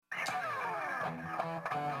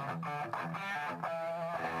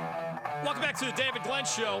Welcome back to the David Glenn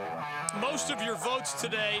Show. Most of your votes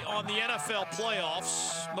today on the NFL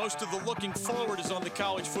playoffs. Most of the looking forward is on the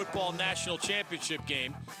college football national championship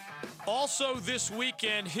game. Also this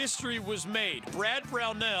weekend, history was made. Brad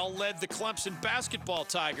Brownell led the Clemson basketball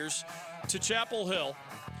Tigers to Chapel Hill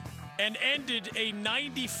and ended a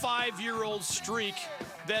 95-year-old streak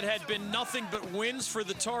that had been nothing but wins for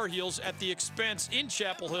the Tar Heels at the expense in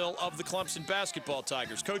Chapel Hill of the Clemson basketball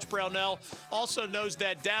Tigers. Coach Brownell also knows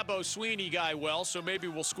that Dabo Swinney guy well, so maybe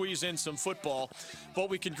we'll squeeze in some football. But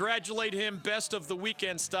we congratulate him best of the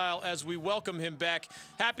weekend style as we welcome him back.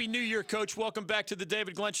 Happy New Year, Coach. Welcome back to the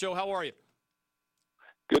David Glenn Show. How are you?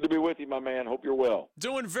 Good to be with you, my man. Hope you're well.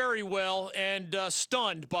 Doing very well, and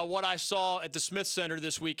stunned by what I saw at the Smith Center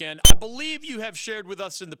this weekend. I believe you have shared with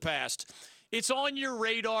us in the past. It's on your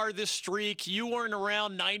radar, this streak. You weren't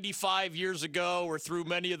around 95 years ago or through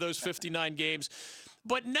many of those 59 games.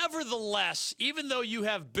 But nevertheless, even though you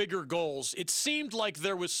have bigger goals, it seemed like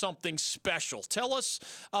there was something special. Tell us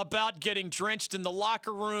about getting drenched in the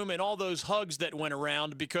locker room and all those hugs that went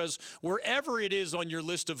around, because wherever it is on your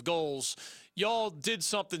list of goals, y'all did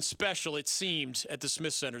something special, it seemed, at the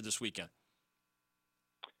Smith Center this weekend.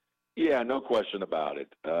 Yeah, no question about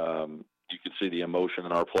it. You could see the emotion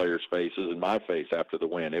in our players' faces and my face after the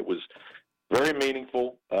win. It was very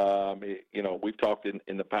meaningful. We've talked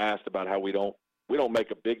in the past about how we don't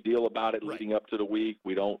make a big deal about it leading up to the week.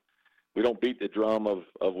 We don't beat the drum of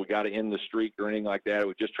we got to end the streak or anything like that.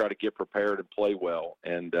 We just try to get prepared and play well.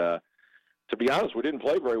 And to be honest, we didn't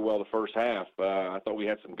play very well the first half. I thought we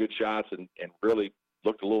had some good shots and really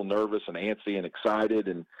looked a little nervous and antsy and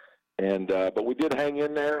excited. But we did hang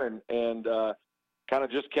in there and kind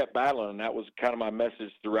of just kept battling. And that was kind of my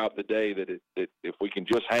message throughout the day, that if we can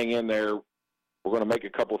just hang in there, we're going to make a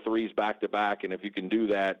couple threes back-to-back, and if you can do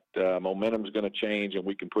that, momentum's going to change, and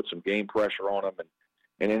we can put some game pressure on them,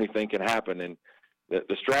 and anything can happen. And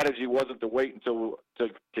the strategy wasn't to wait until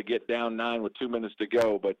to get down 9 with 2 minutes to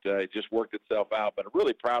go, but it just worked itself out. But I'm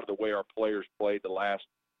really proud of the way our players played the last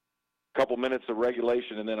couple minutes of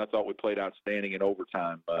regulation, and then I thought we played outstanding in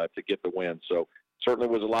overtime to get the win. So certainly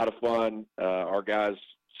was a lot of fun. Our guys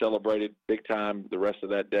celebrated big time the rest of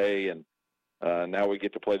that day, and now we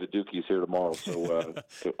get to play the Dukies here tomorrow, so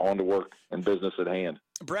on to work and business at hand.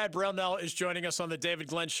 Brad Brownell is joining us on the David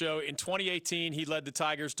Glenn Show. In 2018, he led the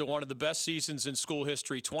Tigers to one of the best seasons in school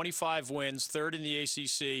history, 25 wins, third in the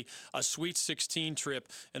ACC, a Sweet 16 trip,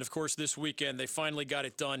 and, of course, this weekend they finally got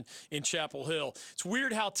it done in Chapel Hill. It's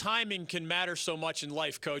weird how timing can matter so much in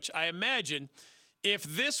life, Coach. I imagine if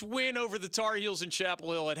this win over the Tar Heels in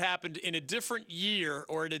Chapel Hill had happened in a different year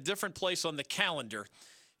or at a different place on the calendar,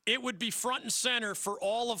 it would be front and center for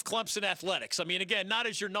all of Clemson athletics. I mean, again, not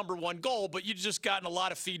as your number one goal, but you've just gotten a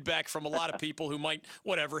lot of feedback from a lot of people who might,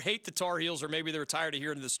 hate the Tar Heels, or maybe they're tired of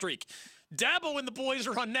hearing the streak. Dabo and the boys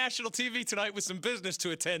are on national TV tonight with some business to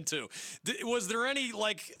attend to. Was there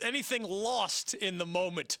anything lost in the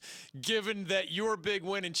moment, given that your big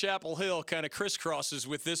win in Chapel Hill kind of crisscrosses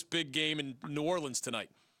with this big game in New Orleans tonight?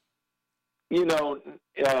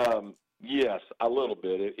 Yes, a little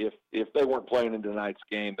bit. If they weren't playing in tonight's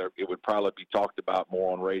game, it would probably be talked about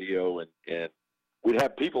more on radio, and we'd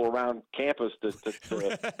have people around campus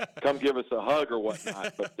to come give us a hug or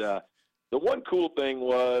whatnot. But the one cool thing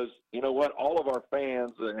was, all of our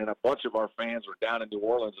fans and a bunch of our fans were down in New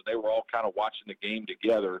Orleans, and they were all kind of watching the game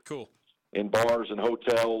together. Cool. In bars and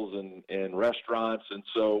hotels and restaurants, and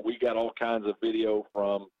so we got all kinds of video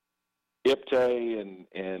from IPTAY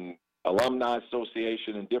and Alumni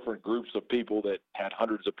Association and different groups of people that had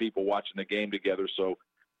hundreds of people watching the game together. So,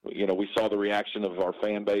 we saw the reaction of our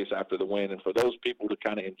fan base after the win. And for those people to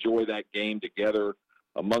kind of enjoy that game together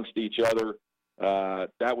amongst each other,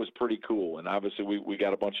 that was pretty cool. And obviously we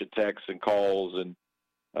got a bunch of texts and calls and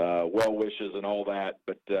well wishes and all that.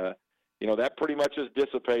 But, that pretty much is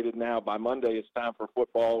dissipated now. By Monday, it's time for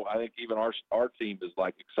football. I think even our team is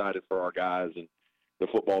excited for our guys and the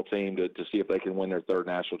football team to see if they can win their third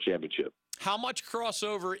national championship. How much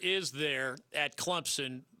crossover is there at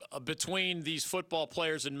Clemson between these football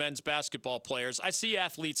players and men's basketball players? I see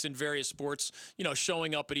athletes in various sports,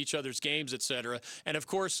 showing up at each other's games, et cetera. And, of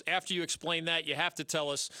course, after you explain that, you have to tell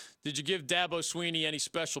us, did you give Dabo Swinney any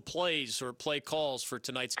special plays or play calls for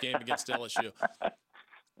tonight's game against LSU?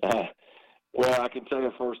 Well, I can tell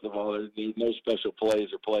you, first of all, there's no special plays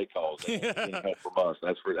or play calls. They don't help from us.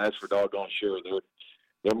 That's for doggone sure.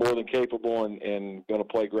 They're more than capable and going to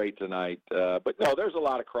play great tonight. But, no, there's a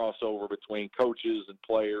lot of crossover between coaches and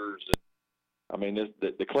players. And I mean,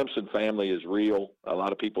 the Clemson family is real. A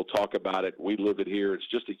lot of people talk about it. We live it here. It's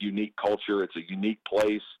just a unique culture. It's a unique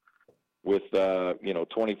place. with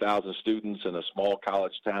 20,000 students in a small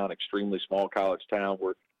college town, extremely small college town.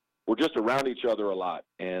 We're just around each other a lot,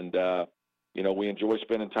 and we enjoy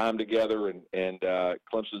spending time together. And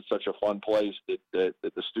Clemson's such a fun place that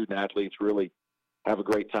the student athletes really have a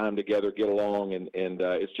great time together, get along, and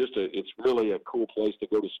it's really a cool place to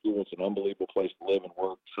go to school. It's an unbelievable place to live and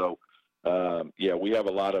work. So we have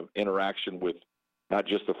a lot of interaction with not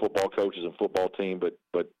just the football coaches and football team,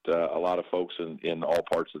 but a lot of folks in all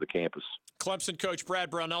parts of the campus. Clemson coach Brad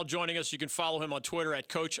Brownell joining us. You can follow him on Twitter at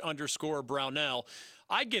Coach_Brownell.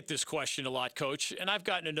 I get this question a lot, Coach, and I've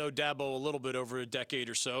gotten to know Dabo a little bit over a decade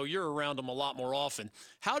or so. You're around him a lot more often.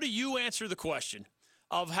 How do you answer the question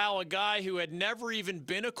of how a guy who had never even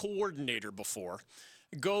been a coordinator before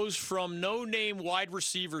goes from no-name wide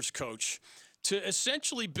receivers coach to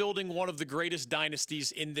essentially building one of the greatest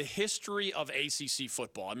dynasties in the history of ACC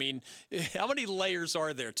football? I mean, how many layers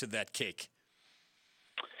are there to that cake?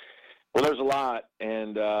 Well, there's a lot,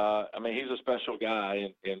 and he's a special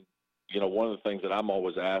guy, and one of the things that I'm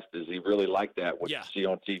always asked is he really like that what you see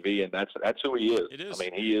on TV, and that's who he is. It is. I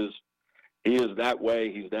mean, he is that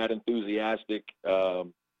way. He's that enthusiastic.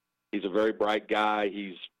 He's a very bright guy.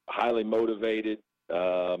 He's highly motivated.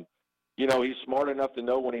 He's smart enough to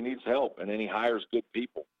know when he needs help, and then he hires good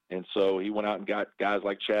people. And so he went out and got guys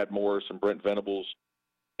like Chad Morris and Brent Venables,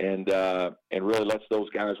 and really lets those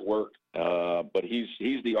guys work. But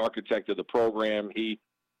he's the architect of the program. He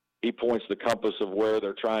points the compass of where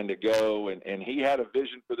they're trying to go, and he had a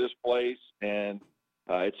vision for this place, and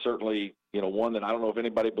it's certainly one that I don't know if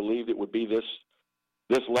anybody believed it would be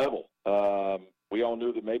this level. We all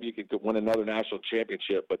knew that maybe you could win another national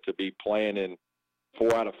championship, but to be playing in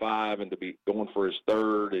 4 out of 5 and to be going for his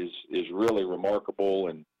third is really remarkable.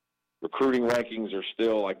 And recruiting rankings are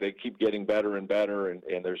still they keep getting better and better, and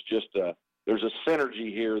there's just there's a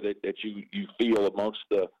synergy here that you feel amongst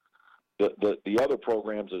the other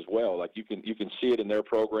programs as well. Like you can see it in their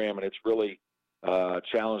program, and it's really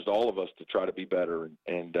challenged all of us to try to be better,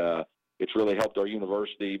 and it's really helped our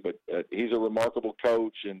university. But he's a remarkable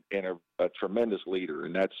coach and a tremendous leader,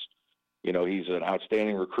 and that's he's an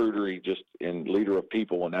outstanding recruiter. He just and leader of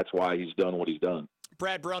people, and that's why he's done what he's done.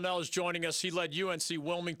 Brad Brownell is joining us. He led UNC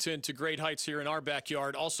Wilmington to great heights here in our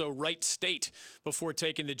backyard, also Wright State before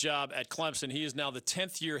taking the job at Clemson. He is now the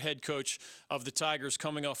 10th-year head coach of the Tigers,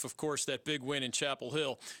 coming off, of course, that big win in Chapel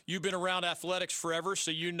Hill. You've been around athletics forever, so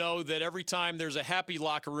you know that every time there's a happy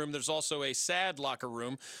locker room, there's also a sad locker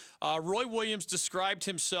room. Roy Williams described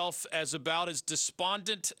himself as about as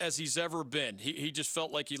despondent as he's ever been. He just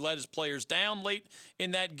felt like he let his players down late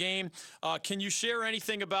in that game. Can you share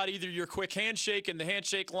anything about either your quick handshake and the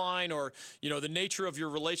handshake line, or the nature of your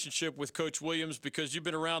relationship with Coach Williams? Because you've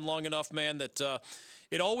been around long enough, man, that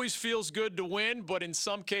it always feels good to win, but in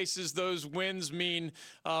some cases those wins mean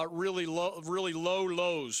really low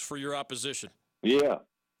lows for your opposition. Yeah.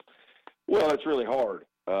 Well, it's really hard.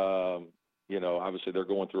 Obviously they're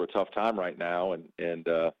going through a tough time right now, and as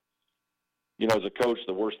a coach,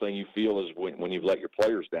 the worst thing you feel is when you've let your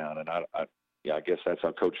players down. And I guess that's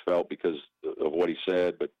how Coach felt because of what he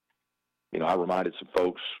said. But I reminded some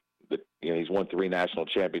folks that he's won 3 national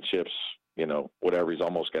championships. Whatever, he's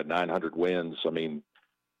almost got 900 wins. I mean,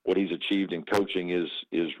 what he's achieved in coaching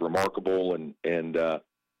is remarkable, and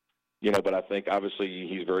but I think obviously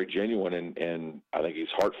he's very genuine, and I think he's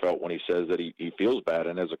heartfelt when he says that he feels bad.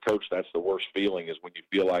 And as a coach, that's the worst feeling, is when you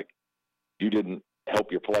feel like you didn't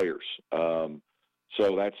help your players.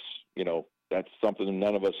 So that's something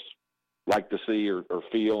none of us like to see or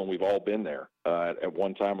feel, and we've all been there at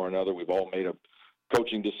one time or another. We've all made a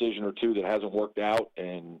coaching decision or two that hasn't worked out,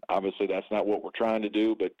 and obviously that's not what we're trying to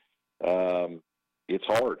do, but it's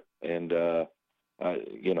hard. And they're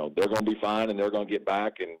going to be fine, and they're going to get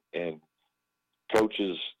back, and Coach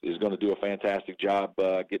is going to do a fantastic job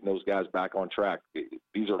getting those guys back on track.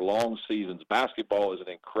 These are long seasons. Basketball is an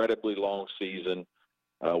incredibly long season.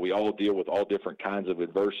 We all deal with all different kinds of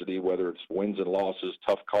adversity, whether it's wins and losses,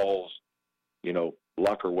 tough calls,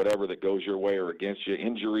 luck or whatever that goes your way or against you,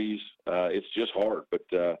 injuries. It's just hard,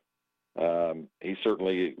 but he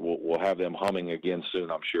certainly will have them humming again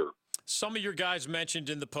soon, I'm sure. Some of your guys mentioned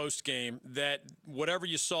in the postgame that whatever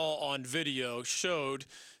you saw on video showed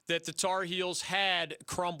that the Tar Heels had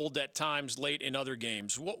crumbled at times late in other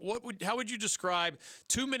games. How would you describe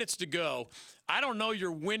 2 minutes to go? I don't know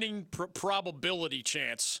your winning probability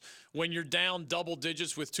chance when you're down double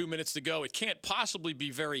digits with 2 minutes to go. It can't possibly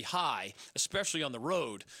be very high, especially on the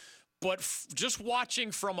road. But just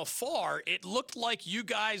watching from afar, it looked like you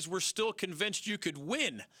guys were still convinced you could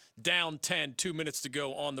win down 10, 2 minutes to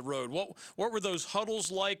go on the road. What were those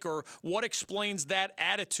huddles like, or what explains that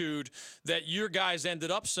attitude that your guys ended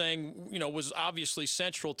up saying, was obviously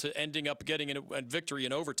central to ending up getting a victory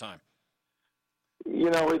in overtime?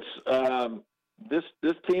 It's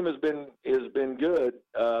this team has been good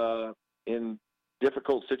in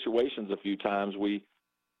difficult situations a few times. We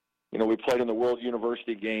played in the World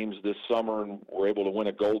University Games this summer and were able to win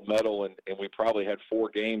a gold medal, and we probably had 4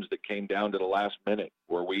 games that came down to the last minute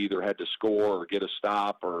where we either had to score or get a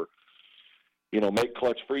stop or, make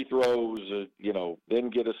clutch free throws, then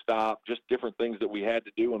get a stop, just different things that we had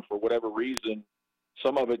to do. And for whatever reason,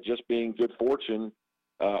 some of it just being good fortune,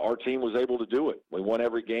 our team was able to do it. We won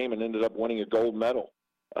every game and ended up winning a gold medal.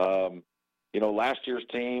 Last year's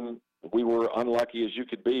team, we were unlucky as you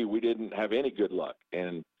could be. We didn't have any good luck.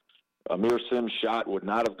 And Amir Sim's shot would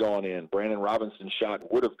not have gone in. Brandon Robinson's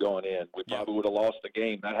shot would have gone in. We probably would have lost the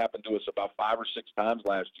game. That happened to us about 5 or 6 times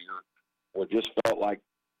last year, where it just felt like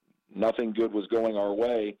nothing good was going our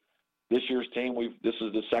way. This year's team, this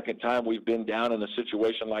is the second time we've been down in a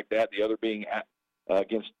situation like that, the other being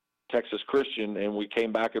against Texas Christian, and we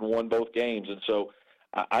came back and won both games. And so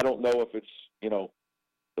I don't know if it's,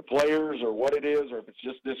 the players or what it is, or if it's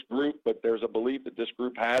just this group, but there's a belief that this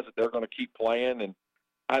group has that they're going to keep playing. And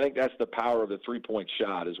I think that's the power of the three-point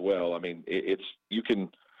shot as well. I mean, you can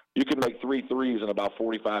make 3 threes in about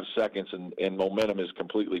 45 seconds, and momentum is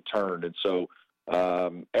completely turned. And so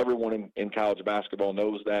everyone in college basketball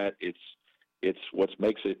knows that. It's what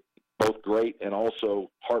makes it both great and also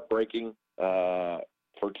heartbreaking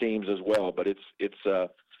for teams as well. But it's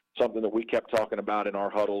something that we kept talking about in our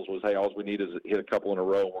huddles was, hey, all we need is hit a couple in a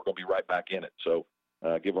row, and we're going to be right back in it. So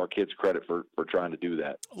give our kids credit for trying to do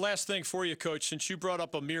that. Last thing for you, Coach, since you brought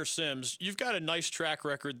up Amir Sims, you've got a nice track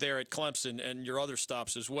record there at Clemson and your other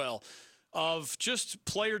stops as well of just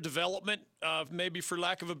player development, maybe for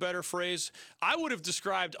lack of a better phrase. I would have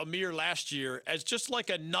described Amir last year as just like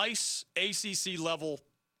a nice ACC-level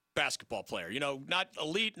basketball player. Not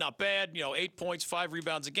elite, not bad, 8 points, 5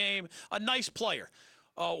 rebounds a game, a nice player.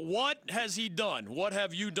 What has he done? What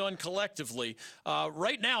have you done collectively?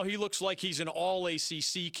 Right now, he looks like he's an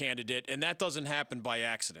all-ACC candidate, and that doesn't happen by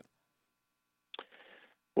accident.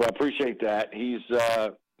 Well, I appreciate that. He's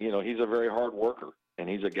a very hard worker, and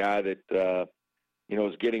he's a guy that,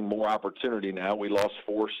 is getting more opportunity now. We lost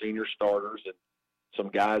 4 senior starters and some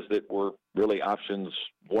guys that were really options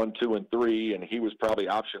 1, 2, and 3, and he was probably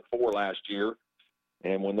option 4 last year.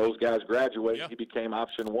 And when those guys graduated, he became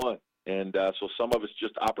option 1. And so some of it's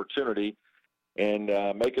just opportunity and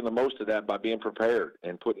making the most of that by being prepared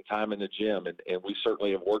and putting time in the gym. And we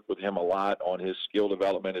certainly have worked with him a lot on his skill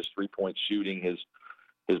development, his three-point shooting,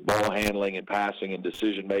 his ball handling and passing and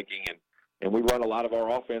decision-making. And we run a lot of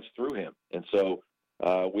our offense through him. And so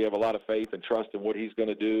we have a lot of faith and trust in what he's going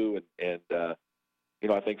to do. And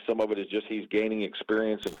I think some of it is just he's gaining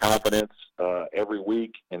experience and confidence every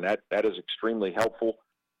week, and that is extremely helpful.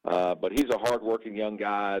 But he's a hardworking young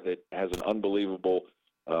guy that has an unbelievable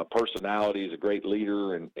personality. He's a great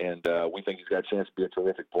leader, and we think he's got a chance to be a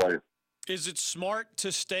terrific player. Is it smart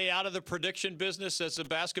to stay out of the prediction business as a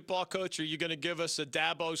basketball coach, or are you going to give us a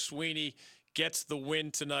Dabo Swinney gets the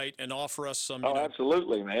win tonight and offer us some?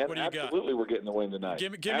 Absolutely, man. What do you absolutely, we're getting the win tonight.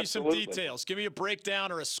 Give me some details. Give me a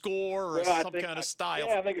breakdown or a score or some kind of style.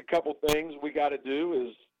 Yeah, I think a couple things we got to do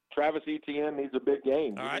is Travis Etienne needs a big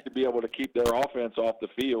game. We need to be able to keep their offense off the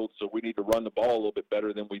field, so we need to run the ball a little bit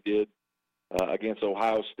better than we did against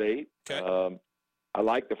Ohio State. Okay. I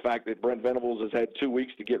like the fact that Brent Venables has had 2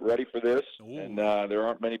 weeks to get ready for this, and there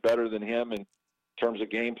aren't many better than him in terms of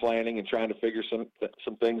game planning and trying to figure some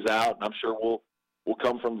things out. And I'm sure we'll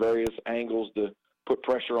come from various angles to put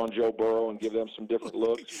pressure on Joe Burrow and give them some different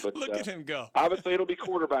looks. But look at him go. Obviously, it'll be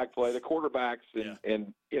quarterback play. The quarterbacks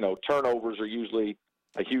and turnovers are usually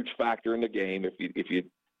a huge factor in the game. If you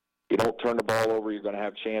don't turn the ball over, you're going to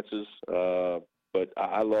have chances. But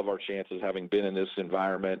I love our chances having been in this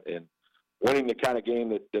environment and winning the kind of game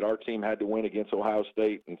that our team had to win against Ohio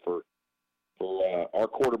State, and for our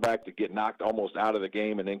quarterback to get knocked almost out of the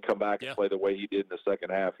game and then come back and play the way he did in the second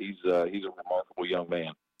half. He's a remarkable young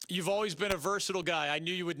man. You've always been a versatile guy. I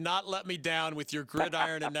knew you would not let me down with your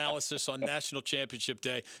gridiron analysis on National Championship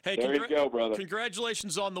Day. Hey, there you go, brother.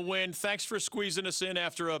 Congratulations on the win. Thanks for squeezing us in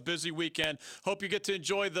after a busy weekend. Hope you get to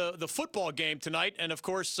enjoy the football game tonight. And, of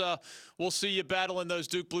course, we'll see you battling those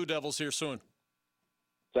Duke Blue Devils here soon.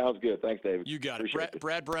 Sounds good. Thanks, David. You got it.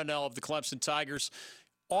 Brad Brownell of the Clemson Tigers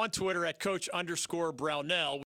on Twitter at Coach_Brownell.